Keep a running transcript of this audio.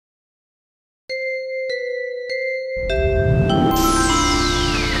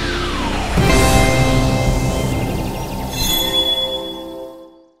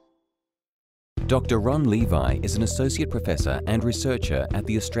Dr. Ron Levy is an associate professor and researcher at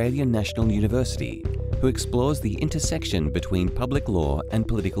the Australian National University who explores the intersection between public law and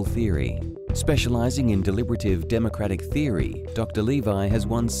political theory. Specialising in deliberative democratic theory, Dr. Levy has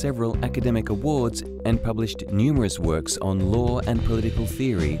won several academic awards and published numerous works on law and political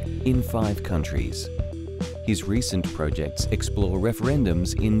theory in 5 countries. His recent projects explore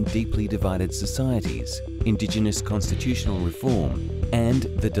referendums in deeply divided societies, Indigenous constitutional reform, and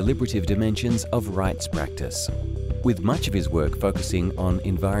the deliberative dimensions of rights practice. With much of his work focusing on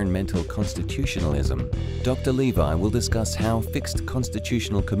environmental constitutionalism, Dr. Levy will discuss how fixed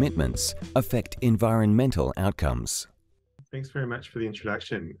constitutional commitments affect environmental outcomes. Thanks very much for the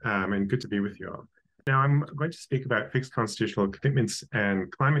introduction, and good to be with you all. Now, I'm going to speak about fixed constitutional commitments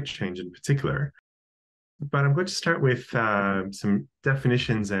and climate change in particular, but I'm going to start with some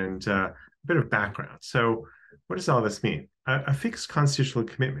definitions and a bit of background. So what does all this mean? A fixed constitutional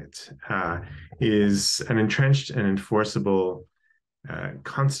commitment is an entrenched and enforceable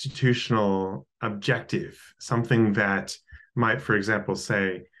constitutional objective, something that might, for example,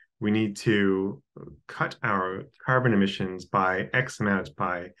 say we need to cut our carbon emissions by X amount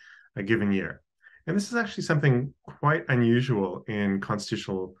by a given year. And this is actually something quite unusual in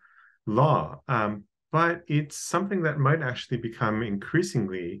constitutional law, but it's something that might actually become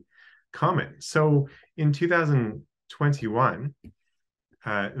increasingly common. So in 2021,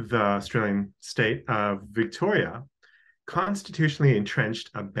 the Australian state of Victoria constitutionally entrenched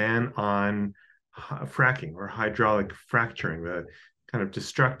a ban on fracking or hydraulic fracturing, the kind of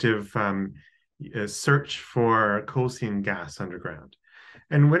destructive search for coal seam gas underground.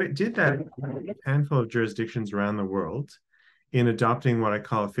 And when it did that, a handful of jurisdictions around the world in adopting what I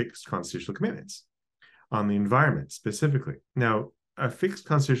call fixed constitutional commitments on the environment specifically. Now, a fixed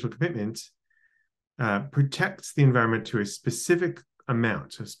constitutional commitment protects the environment to a specific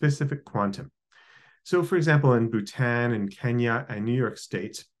amount, a specific quantum. So, for example, in Bhutan and Kenya and New York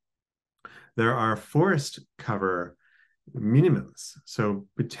State, there are forest cover minimums. So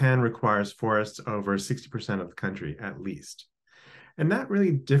Bhutan requires forests over 60% of the country at least. And that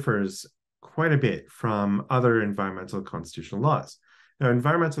really differs quite a bit from other environmental constitutional laws. Now,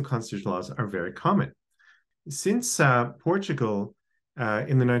 environmental constitutional laws are very common. Since Portugal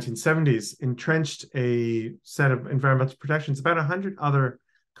in the 1970s entrenched a set of environmental protections, about 100 other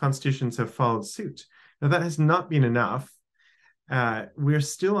constitutions have followed suit. Now, that has not been enough. We're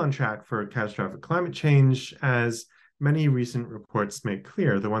still on track for catastrophic climate change, as many recent reports make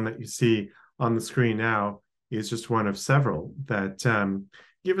clear. The one that you see on the screen now is just one of several that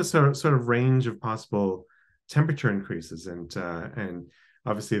give us a sort of range of possible temperature increases. And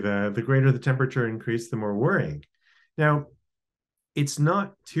obviously, the greater the temperature increase, the more worrying. Now, it's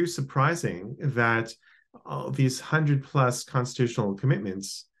not too surprising that these 100+ constitutional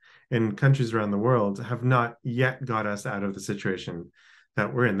commitments in countries around the world have not yet got us out of the situation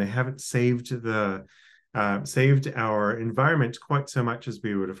that we're in. They haven't saved our environment quite so much as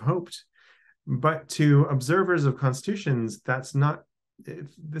we would have hoped. But to observers of constitutions,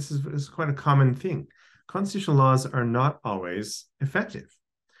 this is quite a common thing. Constitutional laws are not always effective.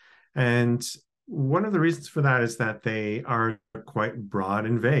 And one of the reasons for that is that they are quite broad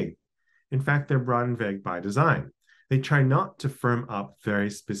and vague. In fact, they're broad and vague by design. They try not to firm up very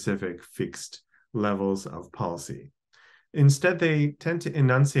specific fixed levels of policy. Instead, they tend to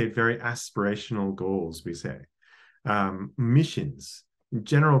enunciate very aspirational goals, we say, missions,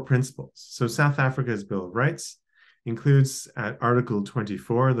 general principles. So South Africa's Bill of Rights includes at Article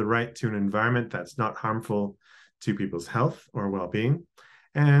 24 the right to an environment that's not harmful to people's health or well-being,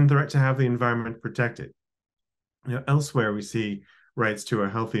 and the right to have the environment protected. Elsewhere, we see rights to a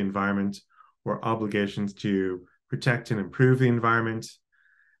healthy environment or obligations to protect and improve the environment.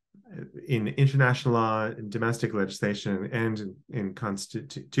 In international law, in domestic legislation, and in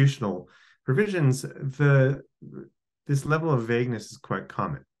constitutional provisions, this level of vagueness is quite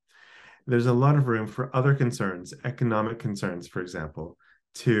common. There's a lot of room for other concerns, economic concerns, for example,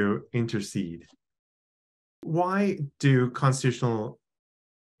 to intercede. Why do constitutional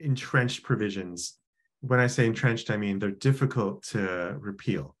entrenched provisions, when I say entrenched, I mean they're difficult to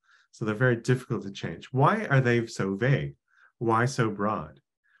repeal. So they're very difficult to change. Why are they so vague? Why so broad?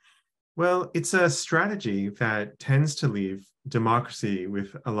 Well, it's a strategy that tends to leave democracy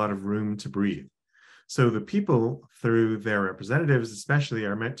with a lot of room to breathe. So the people, through their representatives especially,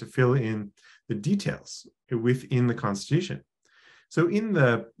 are meant to fill in the details within the Constitution. So in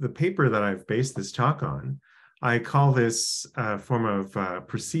the paper that I've based this talk on, I call this a form of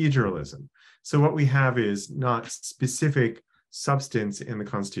proceduralism. So what we have is not specific substance in the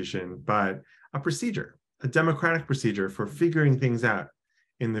Constitution, but a procedure, a democratic procedure for figuring things out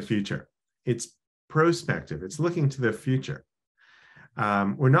in the future. It's prospective. It's looking to the future.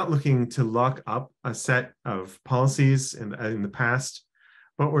 We're not looking to lock up a set of policies in the past,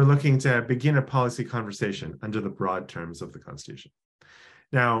 but we're looking to begin a policy conversation under the broad terms of the Constitution.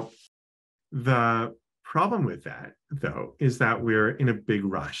 Now, the problem with that, though, is that we're in a big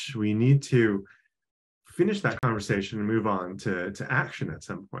rush. We need to finish that conversation and move on to action at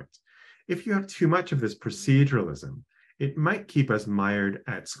some point. If you have too much of this proceduralism, it might keep us mired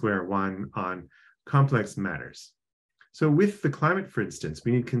at square one on complex matters. So with the climate, for instance,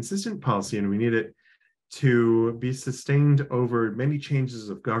 we need consistent policy, and we need it to be sustained over many changes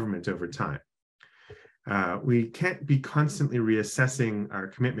of government over time. We can't be constantly reassessing our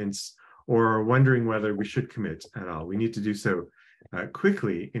commitments or wondering whether we should commit at all. We need to do so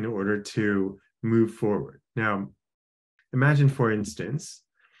quickly in order to move forward. Now, imagine, for instance,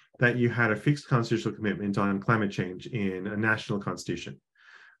 that you had a fixed constitutional commitment on climate change in a national constitution,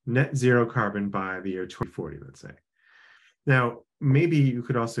 net zero carbon by the year 2040, let's say. Now, maybe you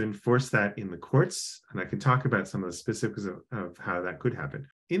could also enforce that in the courts, and I can talk about some of the specifics of how that could happen.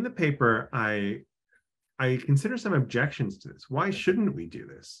 In the paper, I consider some objections to this. Why shouldn't we do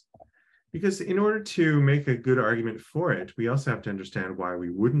this? Because in order to make a good argument for it, we also have to understand why we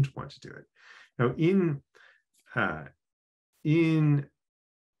wouldn't want to do it. Now, in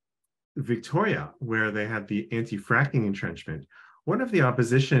Victoria, where they had the anti-fracking entrenchment, one of the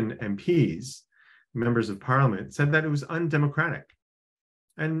opposition MPs, members of parliament, said that it was undemocratic,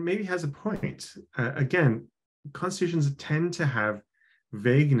 and maybe has a point. Again, constitutions tend to have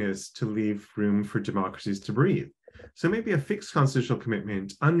vagueness to leave room for democracies to breathe. So maybe a fixed constitutional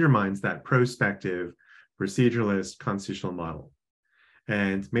commitment undermines that prospective, proceduralist constitutional model.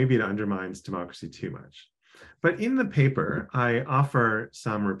 And maybe it undermines democracy too much. But in the paper, I offer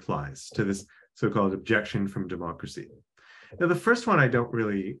some replies to this so-called objection from democracy. Now, the first one I don't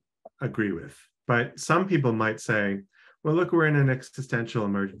really agree with, but some people might say, well, look, we're in an existential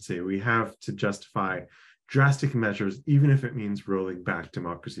emergency. We have to justify drastic measures, even if it means rolling back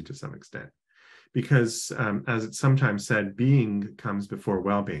democracy to some extent. Because as it's sometimes said, being comes before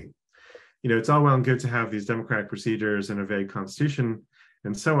well-being. You know, it's all well and good to have these democratic procedures and a vague constitution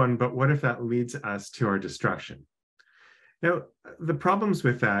and so on, but what if that leads us to our destruction? Now, the problems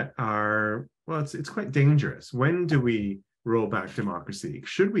with that are, well, it's quite dangerous. When do we roll back democracy?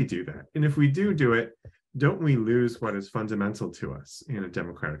 Should we do that? And if we do it, don't we lose what is fundamental to us in a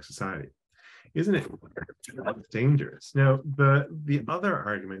democratic society? Isn't it dangerous? Now, the other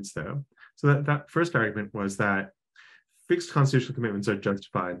arguments, though, so that first argument was that fixed constitutional commitments are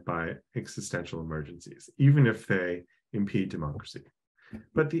justified by existential emergencies, even if they impede democracy.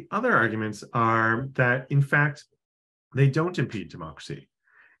 But the other arguments are that, in fact, they don't impede democracy.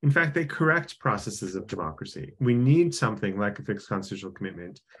 In fact, they correct processes of democracy. We need something like a fixed constitutional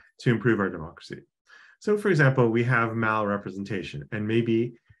commitment to improve our democracy. So, for example, we have malrepresentation, and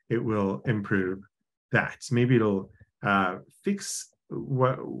maybe it will improve that. Maybe it'll fix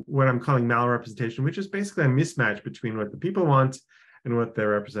what I'm calling malrepresentation, which is basically a mismatch between what the people want and what their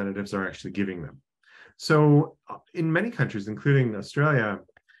representatives are actually giving them. So in many countries, including Australia,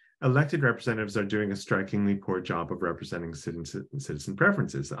 elected representatives are doing a strikingly poor job of representing citizen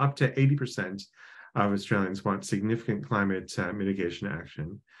preferences. Up to 80% of Australians want significant climate mitigation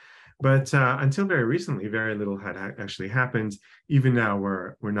action. But until very recently, very little had actually happened. Even now,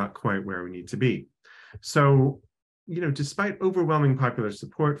 we're not quite where we need to be. So, you know, despite overwhelming popular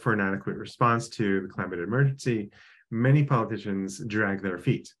support for an adequate response to the climate emergency, many politicians drag their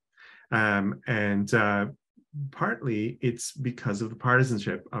feet. Partly it's because of the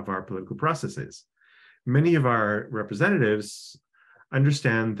partisanship of our political processes. Many of our representatives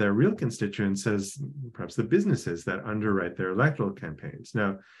understand their real constituents as perhaps the businesses that underwrite their electoral campaigns.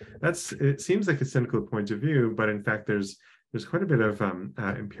 Now, it seems like a cynical point of view, but in fact, there's quite a bit of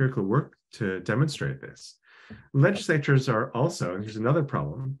empirical work to demonstrate this. Legislatures are also, and here's another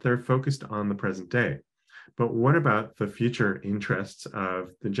problem, they're focused on the present day. But what about the future interests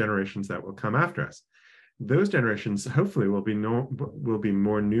of the generations that will come after us? Those generations hopefully will be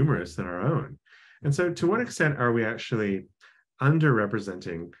more numerous than our own. And so to what extent are we actually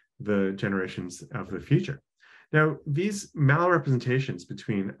underrepresenting the generations of the future? Now, these malrepresentations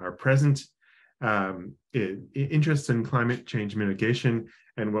between our present interests in climate change mitigation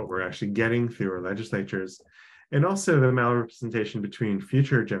and what we're actually getting through our legislatures, and also the malrepresentation between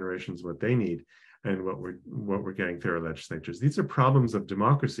future generations, what they need, and what we're getting through our legislatures. These are problems of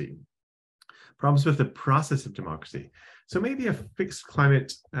democracy, problems with the process of democracy. So maybe a fixed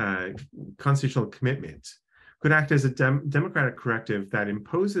climate constitutional commitment could act as a democratic corrective that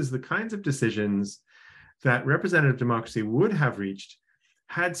imposes the kinds of decisions that representative democracy would have reached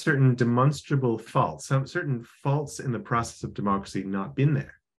had certain demonstrable faults, some certain faults in the process of democracy not been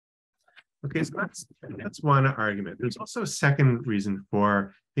there. Okay, so that's one argument. There's also a second reason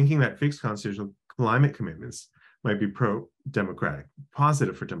for thinking that fixed constitutional climate commitments might be pro-democratic,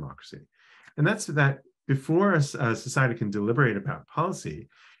 positive for democracy. And that's that before a society can deliberate about policy,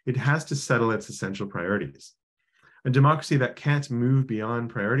 it has to settle its essential priorities. A democracy that can't move beyond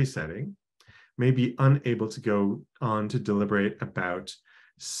priority setting may be unable to go on to deliberate about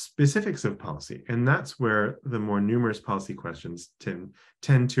specifics of policy. And that's where the more numerous policy questions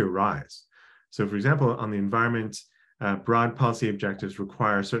tend to arise. So for example, on the environment, broad policy objectives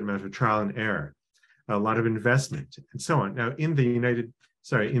require a certain amount of trial and error, a lot of investment, and so on. Now, in the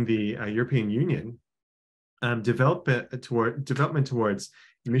European Union, development towards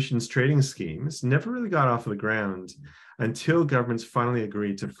emissions trading schemes never really got off of the ground until governments finally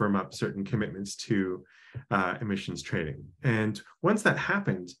agreed to firm up certain commitments to emissions trading. And once that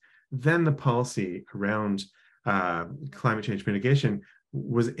happened, then the policy around climate change mitigation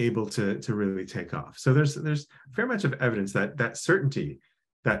was able to really take off. So there's a fair much of evidence that certainty,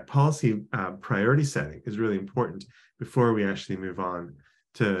 that policy priority setting is really important before we actually move on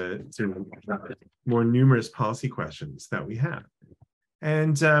to more numerous policy questions that we have.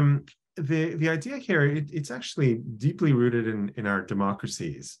 And the idea here, it's actually deeply rooted in our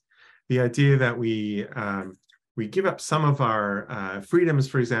democracies. The idea that we give up some of our freedoms,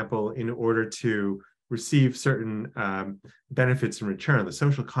 for example, in order to receive certain benefits in return, the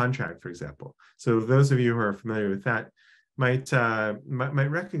social contract, for example. So those of you who are familiar with that might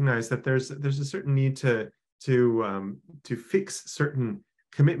recognize that there's a certain need to fix certain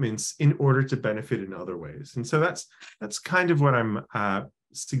commitments in order to benefit in other ways. And so that's kind of what I'm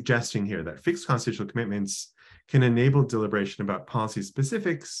suggesting here, that fixed constitutional commitments can enable deliberation about policy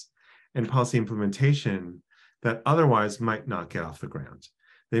specifics and policy implementation that otherwise might not get off the ground.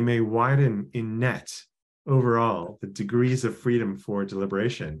 They may widen in net overall the degrees of freedom for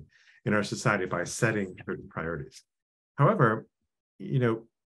deliberation in our society by setting certain priorities. However,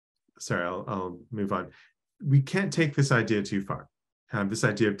 I'll move on. We can't take this idea too far, this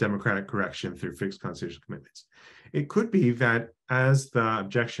idea of democratic correction through fixed constitutional commitments. It could be that, as the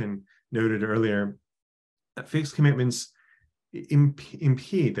objection noted earlier, that fixed commitments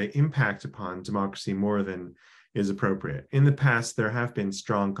they impact upon democracy more than is appropriate. In the past, there have been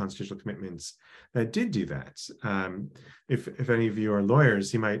strong constitutional commitments that did do that. If any of you are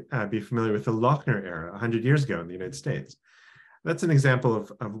lawyers, you might be familiar with the Lochner era 100 years ago in the United States. That's an example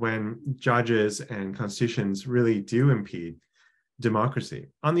of when judges and constitutions really do impede democracy.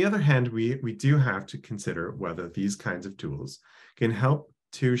 On the other hand, we do have to consider whether these kinds of tools can help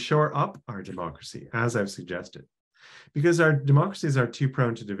to shore up our democracy, as I've suggested. Because our democracies are too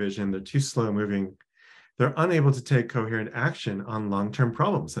prone to division, they're too slow moving, they're unable to take coherent action on long-term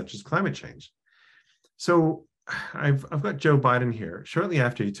problems such as climate change. So I've got Joe Biden here. Shortly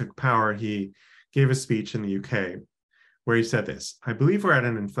after he took power, he gave a speech in the UK where he said this: "I believe we're at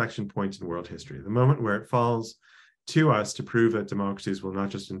an inflection point in world history, the moment where it falls to us to prove that democracies will not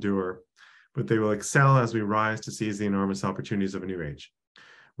just endure, but they will excel as we rise to seize the enormous opportunities of a new age.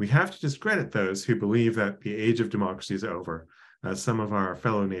 We have to discredit those who believe that the age of democracy is over, as some of our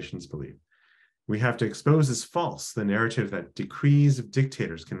fellow nations believe. We have to expose as false the narrative that decrees of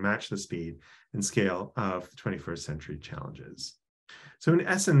dictators can match the speed and scale of the 21st century challenges." So in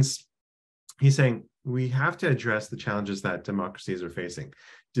essence, he's saying we have to address the challenges that democracies are facing: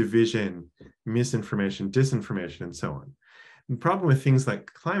 division, misinformation, disinformation, and so on. The problem with things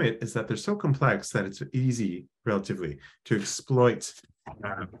like climate is that they're so complex that it's easy, relatively, to exploit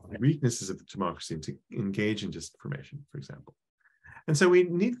weaknesses of the democracy and to engage in disinformation, for example. And so we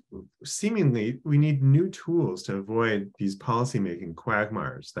need new tools to avoid these policymaking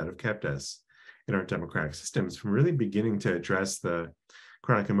quagmires that have kept us in our democratic systems from really beginning to address the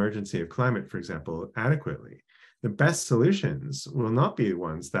chronic emergency of climate, for example, adequately. The best solutions will not be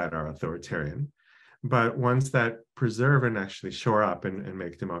ones that are authoritarian, but ones that preserve and actually shore up and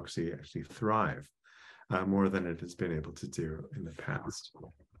make democracy actually thrive more than it has been able to do in the past.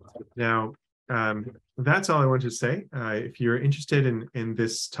 Now, that's all I wanted to say. If you're interested in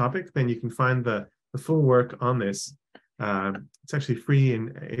this topic, then you can find the full work on this. It's actually free and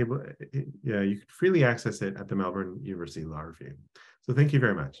you can freely access it at the Melbourne University Law Review. So thank you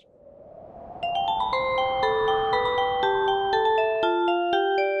very much.